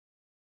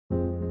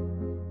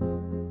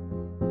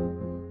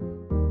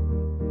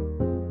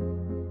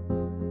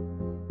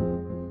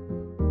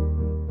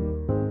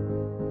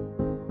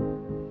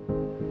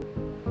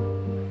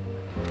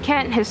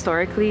Kent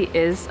historically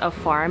is a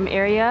farm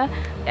area.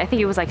 I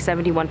think it was like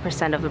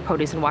 71% of the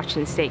produce in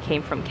Washington State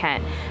came from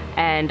Kent.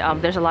 And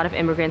there's a lot of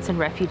immigrants and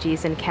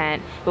refugees in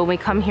Kent. But when we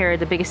come here,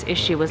 the biggest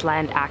issue was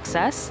land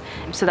access.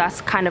 So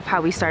that's kind of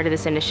how we started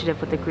this initiative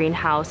with the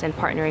greenhouse and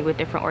partnering with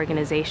different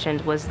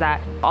organizations, was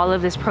that all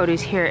of this produce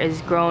here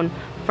is grown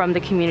from the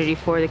community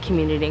for the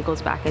community and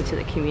goes back into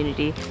the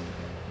community.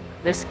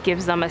 This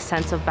gives them a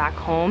sense of back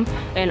home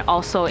and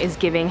also is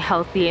giving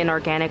healthy and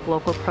organic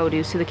local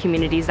produce to the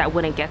communities that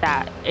wouldn't get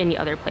that any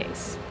other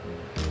place.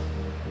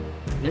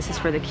 This is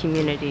for the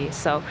community.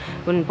 So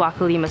when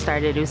Wakulima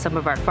started, it was some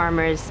of our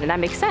farmers, and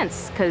that makes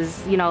sense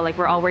because, you know, like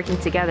we're all working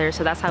together,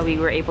 so that's how we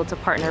were able to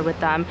partner with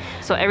them.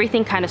 So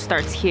everything kind of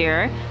starts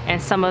here,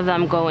 and some of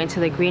them go into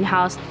the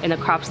greenhouse, and the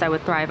crops that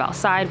would thrive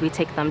outside, we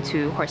take them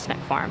to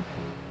Horseneck Farm.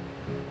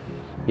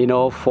 You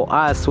know, for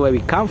us, where we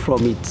come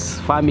from, it's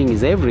farming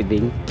is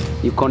everything.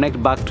 You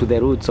connect back to the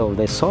roots of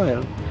the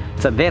soil.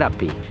 It's a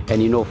therapy.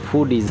 And you know,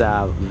 food is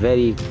a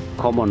very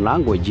common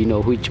language, you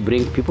know, which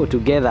brings people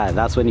together.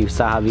 That's when you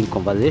start having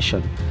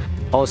conversation.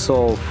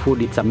 Also,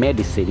 food, it's a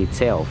medicine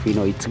itself, you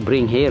know, it's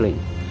bring healing.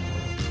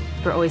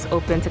 We're always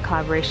open to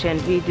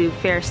collaboration. We do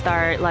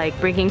FareStart, like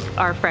bringing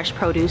our fresh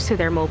produce to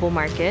their mobile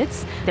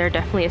markets. They're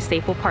definitely a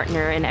staple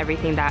partner in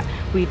everything that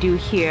we do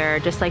here,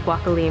 just like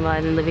Wakulima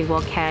and Living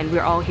Well Can.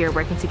 We're all here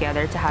working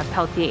together to have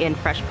healthy and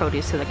fresh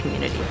produce to the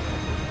community.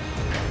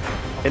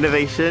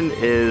 Innovation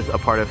is a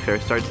part of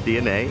FareStart's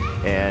DNA,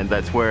 and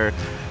that's where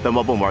the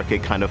mobile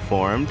market kind of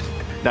formed.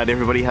 Not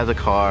everybody has a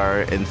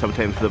car, and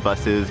sometimes the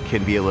buses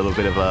can be a little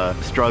bit of a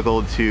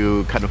struggle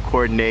to kind of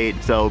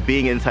coordinate. So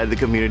being inside the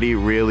community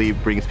really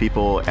brings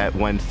people at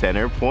one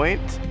center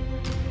point.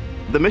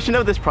 The mission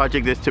of this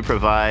project is to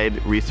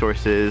provide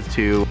resources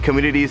to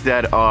communities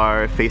that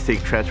are facing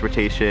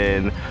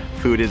transportation,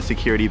 food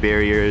insecurity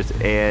barriers,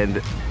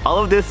 and all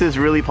of this is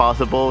really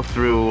possible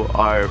through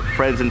our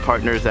friends and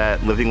partners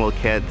at Living Well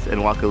Kent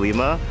and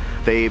Wakulima.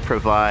 They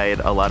provide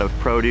a lot of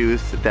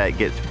produce that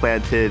gets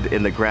planted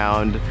in the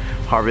ground,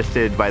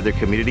 harvested by their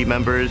community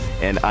members,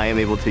 and I am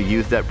able to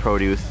use that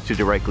produce to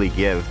directly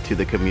give to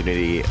the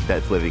community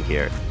that's living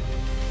here.